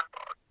cannot have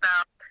muscle? So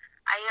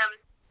I am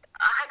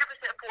 100%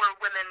 for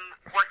women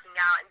working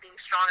out and being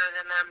stronger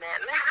than their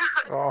men.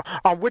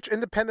 Which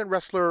independent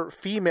wrestler,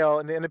 female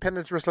in the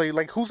independent wrestling,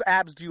 like whose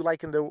abs do you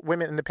like in the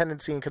women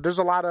independent scene? Because there's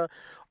a lot of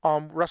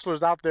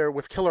wrestlers out there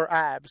with killer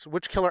abs.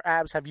 Which killer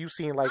abs have you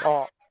seen? Like,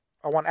 oh,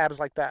 I want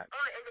abs like that.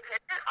 On the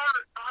independent?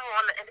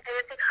 On the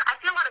independent scene, I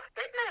see a lot of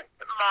fitness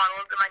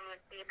models in my news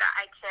feed that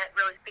I can't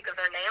really speak of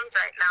their names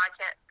right now. I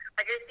can't.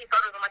 I just see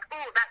photos. I'm like,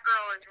 oh, that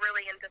girl is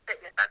really into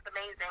fitness. That's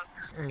amazing.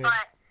 Yeah.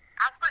 But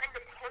as for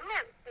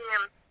independent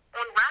scene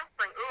on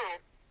wrestling,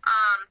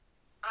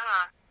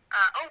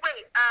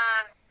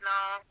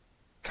 no.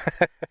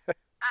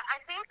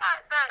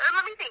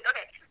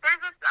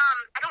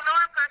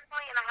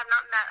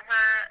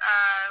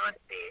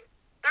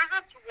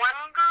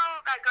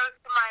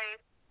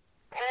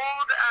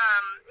 old,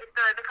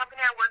 the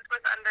company I worked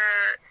with under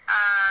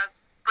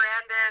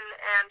Brandon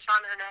and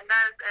Sean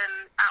Hernandez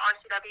at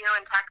RCW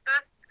in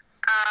Texas.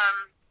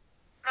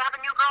 They have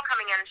a new girl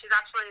coming in, and she's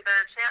actually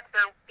their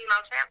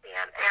female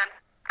champion. And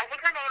I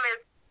think her name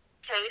is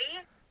Katie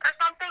or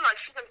something. Like,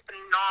 she's in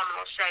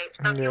phenomenal shape.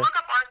 So if you look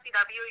up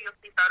RCW, you'll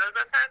see photos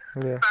of her.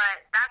 Yeah.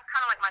 But that's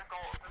kind of like my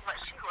goal, is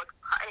what she looks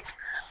like.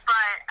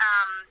 But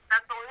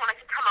that's the only one I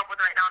can come up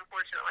with right now,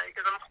 unfortunately,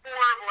 because I'm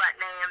horrible at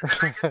names.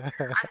 And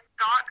I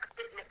stalk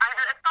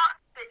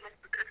fitness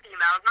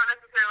females, not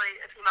necessarily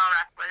a female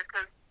wrestler,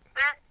 because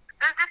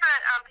there's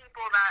different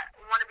people that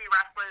want to be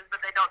wrestlers, but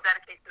they don't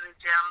dedicate to the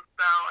gym.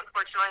 So,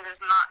 unfortunately,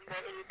 there's not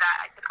many that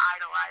I could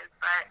idolize.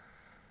 But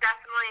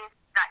definitely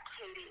that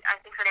Katie, I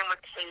think her name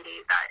was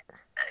Katie, that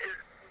is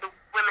the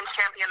women's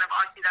champion of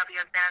RCW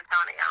in San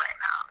Antonio right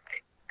now.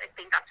 I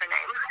think that's her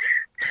name.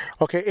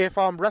 Okay, if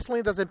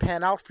wrestling doesn't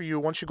pan out for you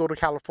once you go to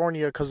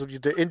California because of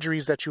the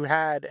injuries that you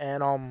had,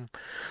 and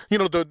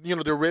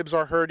the ribs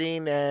are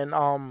hurting,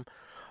 and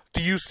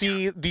do you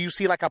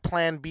see like a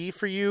plan B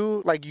for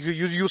you? Like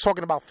you were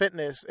talking about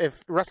fitness.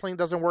 If wrestling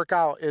doesn't work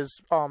out,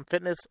 is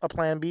fitness a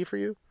plan B for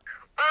you?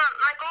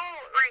 My goal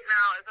right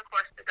now is, of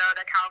course, to go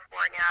to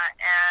California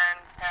and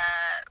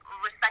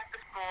respect the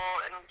school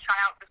and try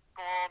out the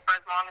school for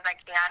as long as I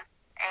can,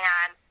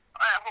 and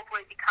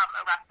hopefully become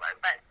a wrestler.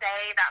 But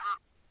say that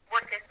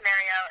worst case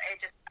scenario,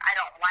 I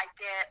don't like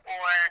it,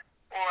 or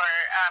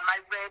my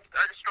ribs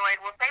are destroyed.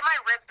 Well, say my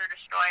ribs are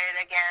destroyed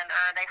again,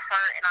 or they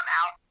hurt and I'm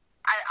out.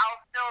 I'll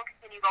still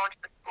continue going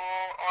to the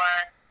school, or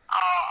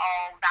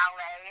I'll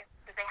ballet,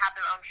 because they have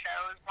their own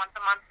shows once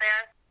a month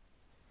there.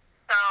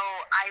 So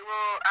I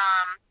will,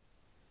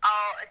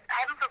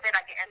 heaven forbid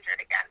I get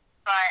injured again.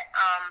 But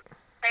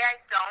say I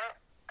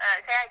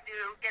do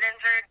get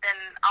injured, then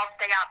I'll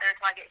stay out there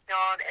until I get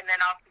healed, and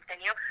then I'll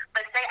continue.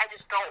 But say I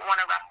just don't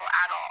want to wrestle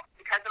at all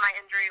because of my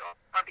injury or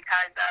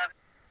because of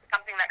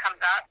something that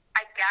comes up.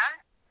 I guess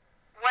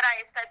what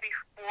I said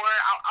before,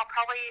 I'll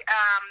probably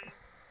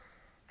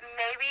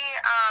maybe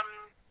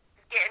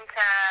get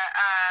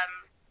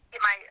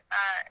my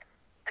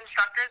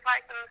instructor's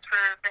license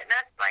for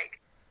fitness, like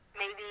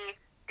maybe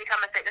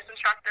become a fitness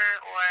instructor,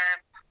 or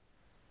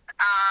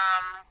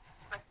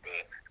let's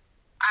see,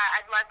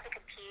 I'd love to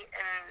compete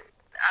in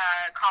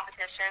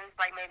competitions,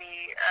 like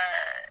maybe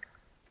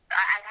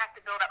I'd have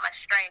to build up my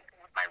strength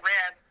with my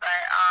ribs,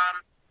 but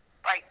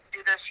like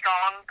do the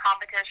strong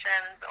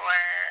competitions, or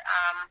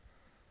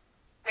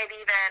maybe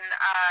even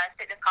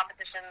fitness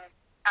competitions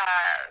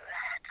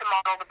to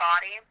model the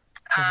body,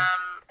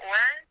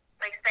 or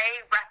like say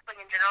wrestling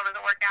in general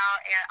doesn't work out,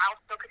 and I'll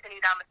still continue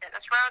down the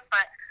fitness road,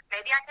 but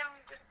maybe I can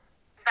just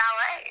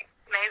ballet.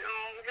 Maybe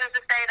who's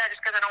to say that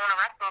just because I don't want to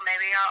wrestle,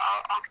 maybe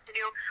I'll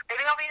continue.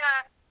 Maybe I'll be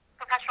a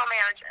professional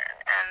manager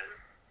and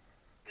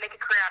make a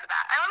career out of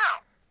that. I don't know.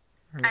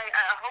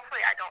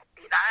 Hopefully I don't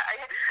see that.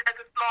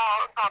 There's a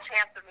small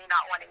chance of me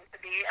not wanting to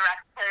be a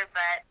wrestler,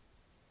 but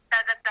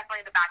that's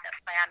definitely the backup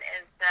plan,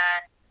 is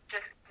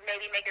just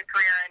maybe make a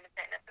career in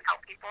fitness and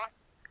help people.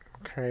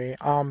 Okay.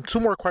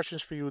 2 more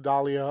questions for you,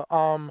 Dahlia.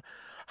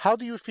 How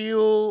do you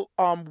feel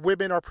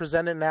women are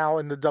presented now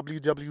in the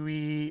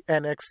WWE,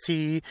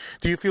 NXT?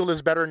 Do you feel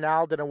it's better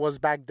now than it was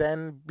back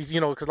then? You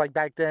know, because like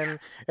back then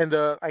in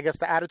the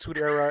Attitude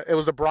Era, it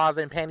was the bras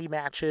and panty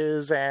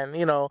matches, and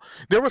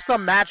there were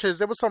some matches,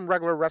 there was some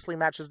regular wrestling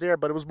matches there,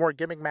 but it was more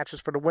gimmick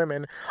matches for the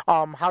women.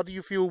 How do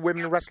you feel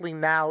women wrestling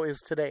now is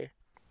today?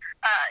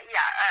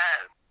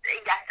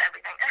 Yes,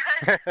 everything.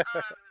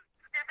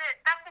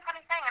 That's the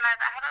funny thing, and I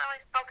haven't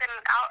really spoken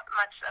out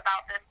much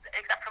about this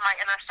except for my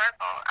inner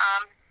circle.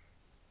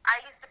 I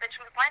used to bitch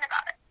and complain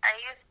about it. I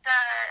used to,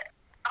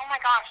 oh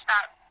my gosh,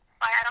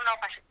 I don't know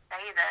if I should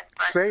say this,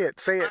 but say it.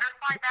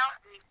 Butterfly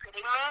belt, are you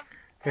kidding me?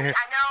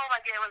 I know,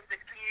 like, it was the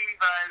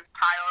Diva's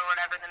tile or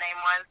whatever the name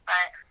was,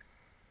 but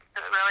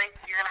really,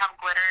 you're going to have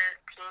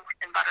glitter, pink,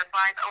 and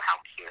butterflies? Oh, how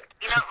cute.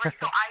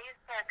 So I used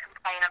to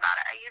complain about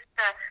it. I used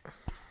to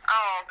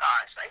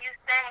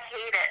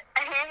hate it.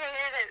 I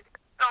hated it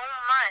so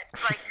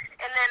much. Like,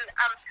 and then,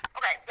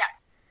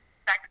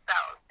 sex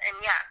sells. And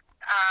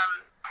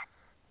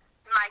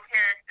my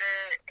character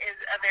is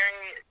a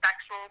very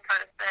sexual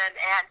person,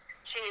 and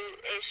she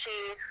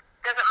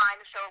doesn't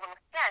mind to show a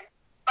little skin.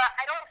 But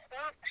I don't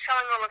think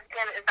showing a little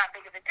skin is that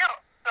big of a deal.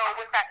 So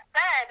with that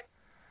said,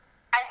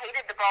 I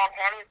hated the bra and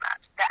panties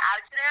match. The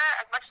Attitude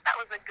Era, as much as that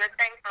was a good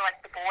thing for like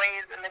the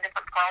boys and the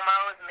different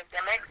promos and the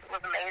gimmicks, it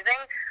was amazing.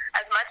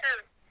 As much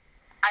as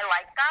I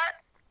liked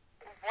that,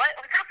 what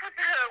was up with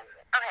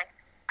okay,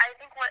 I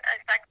think what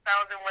sex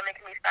sells and women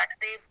can be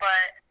sexy,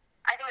 but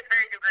I think it's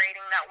very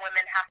degrading that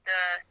women have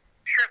to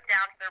strip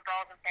down to their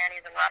bras and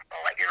panties and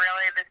wrestle. Like, this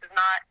is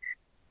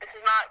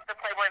not the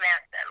Playboy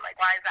Mansion. Like,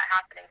 why is that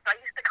happening? So I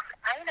used to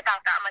complain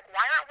about that. I'm like,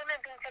 why aren't women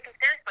being taken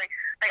seriously?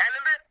 Like, I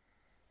remember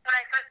when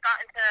I first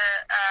got into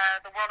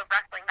the world of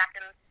wrestling back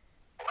in,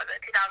 2011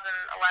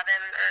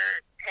 or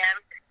 10,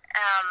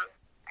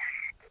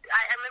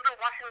 I remember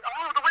watching,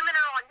 the women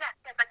are on, yes,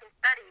 I can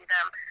study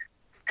them.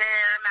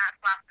 Their match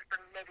lasted for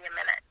maybe a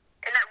minute.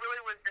 And that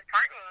really was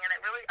disheartening, and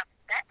it really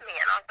upset upset me.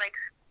 And I was like,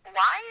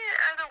 why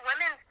are the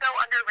women so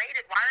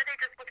underrated? Why are they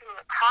just looking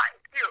hot and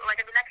cute? Like,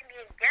 I mean, that can be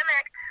a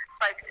gimmick,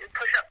 like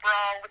push-up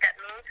bra, what that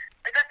means.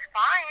 Like, that's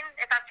fine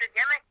if that's your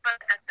gimmick, but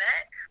that's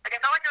it. Like,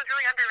 I felt like it was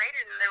really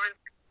underrated, and there was,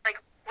 like,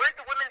 where's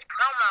the women's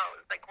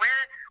promos? Like,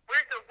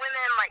 where's the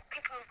women, like,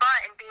 kicking butt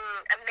and being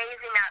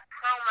amazing at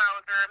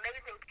promos or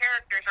amazing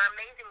characters or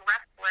amazing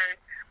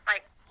wrestlers?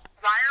 Like,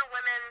 why are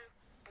women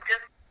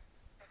just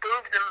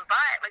boobs and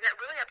butt? Like, that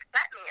really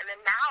upset me. And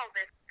then now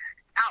this,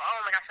 oh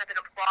my gosh, I've been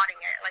applauding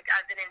it. Like,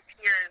 I've been in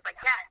tears. Like,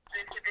 yes,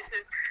 this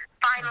is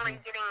finally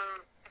getting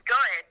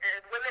good.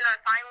 The women are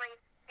finally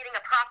getting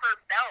a proper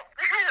belt.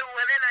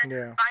 Women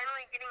are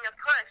finally getting a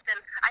push. And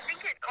I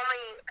think it's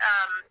only,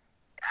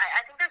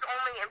 I think there's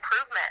only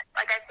improvement.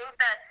 Like, I think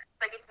that,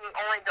 like, it can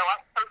only go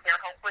up from here.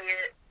 Hopefully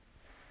it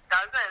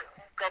doesn't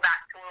go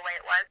back to the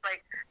way it was.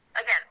 Like,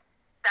 again,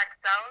 sex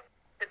sells.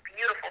 It's a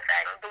beautiful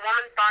thing. The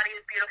woman's body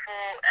is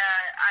beautiful.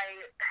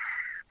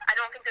 I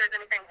don't think there's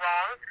anything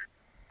wrong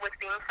with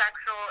being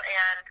sexual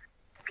and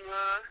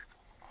being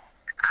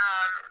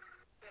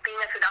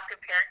a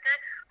seductive character,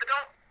 but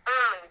don't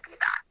only be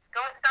that.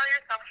 Don't sell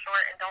yourself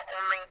short, and don't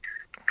only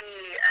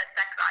be a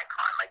sex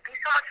icon. Like, be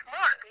so much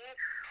more. Be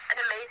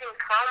an amazing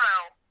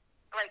promo.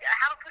 Like,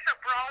 have a push-up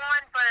bra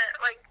on,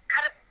 but, like,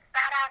 kind of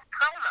badass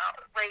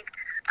promo. Like,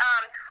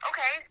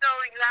 okay, so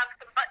you have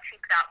some butt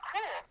cheeks out.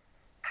 Cool.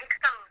 Kick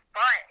some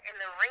butt in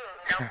the ring.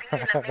 You know, be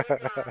an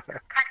amazing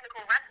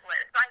technical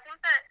wrestler. So I think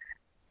that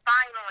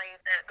finally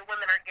the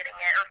women are getting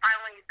it, or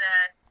finally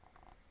the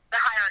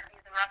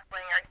hierarchies in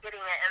wrestling are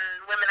getting it,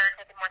 and women are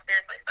taken more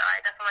seriously. So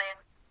I definitely,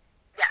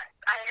 yes,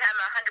 I am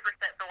 100%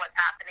 for what's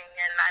happening,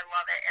 and I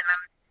love it, and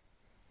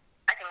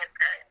I think it's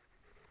great.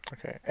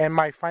 Okay, and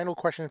my final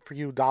question for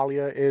you,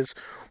 Dahlia, is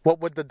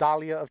what would the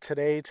Dahlia of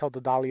today tell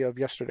the Dahlia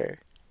of yesterday?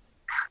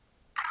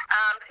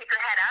 Keep your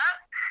head up.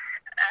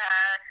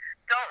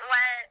 Don't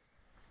let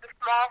the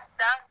small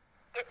stuff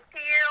get to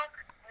you.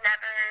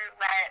 Never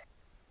let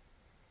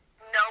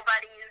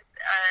nobody's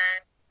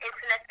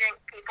insignificant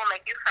people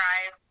make you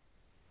cry.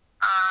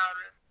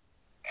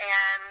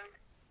 And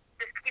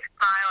just keep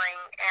smiling,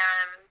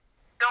 and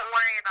don't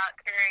worry about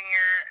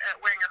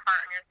wearing your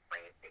heart on your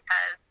sleeve,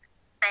 because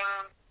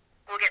things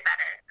will get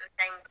better.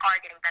 Things are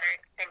getting better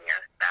and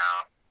continue. So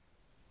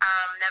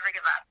never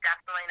give up.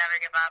 Definitely never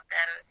give up,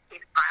 and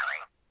keep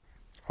smiling.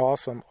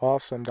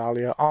 Awesome,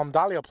 Dahlia.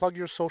 Dahlia, plug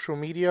your social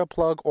media,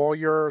 plug all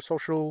your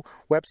social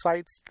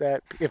websites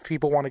that if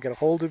people want to get a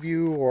hold of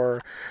you or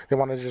they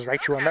want to just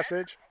write you a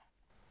message.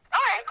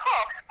 Okay,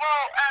 cool.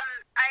 Well,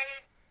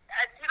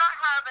 I do not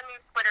have a new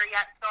Twitter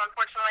yet, so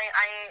unfortunately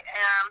I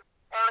am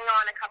only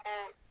on a couple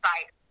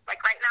sites.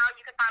 Like right now,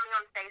 you can find me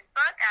on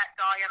Facebook at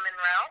Dahlia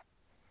Monroe,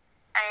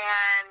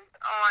 and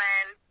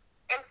on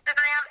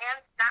Instagram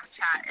and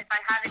Snapchat. If I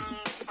have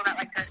any people that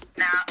like to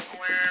snap,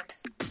 or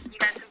you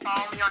guys can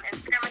follow me on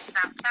Instagram and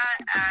Snapchat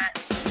at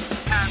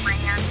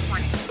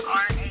Rayann20,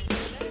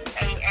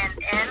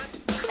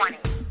 RAEANN20.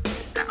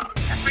 So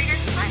that's where you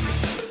guys can find me.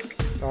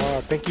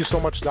 Thank you so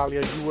much,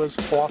 Dahlia. You was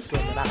awesome,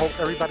 and I hope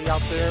everybody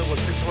out there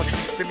was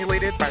intellectually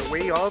stimulated by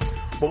way of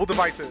mobile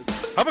devices.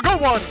 Have a good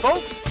one,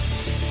 folks!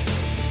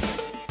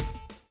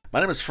 My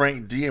name is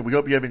Frank D, and we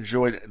hope you have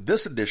enjoyed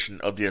this edition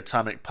of the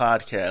Atomic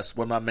Podcast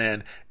with my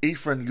man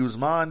Efren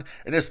Guzman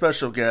and his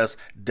special guest,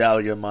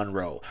 Dahlia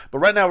Monroe. But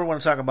right now, we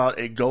want to talk about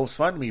a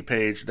GoFundMe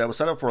page that was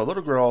set up for a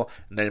little girl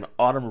named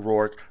Autumn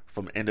Rourke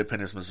from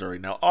Independence, Missouri.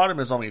 Now, Autumn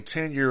is only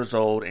 10 years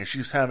old, and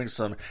she's having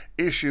some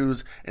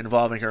issues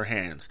involving her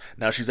hands.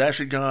 Now, she's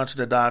actually gone to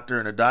the doctor,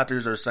 and the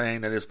doctors are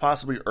saying that it's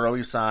possibly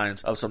early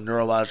signs of some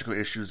neurological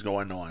issues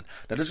going on.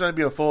 Now, there's going to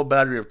be a full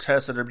battery of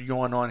tests that are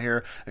going on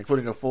here,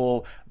 including a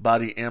full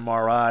body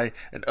MRI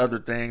and other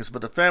things,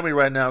 but the family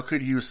right now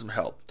could use some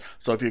help.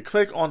 So if you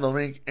click on the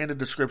link in the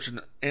description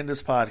in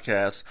this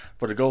podcast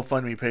for the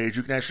GoFundMe page,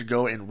 you can actually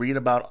go and read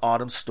about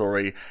Autumn's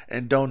story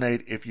and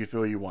donate if you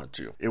feel you want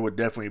to. It would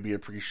definitely be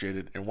appreciated.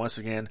 And once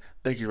again,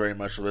 thank you very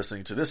much for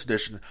listening to this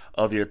edition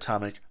of the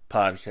Atomic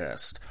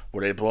Podcast,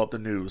 where they blow up the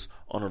news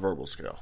on a verbal scale.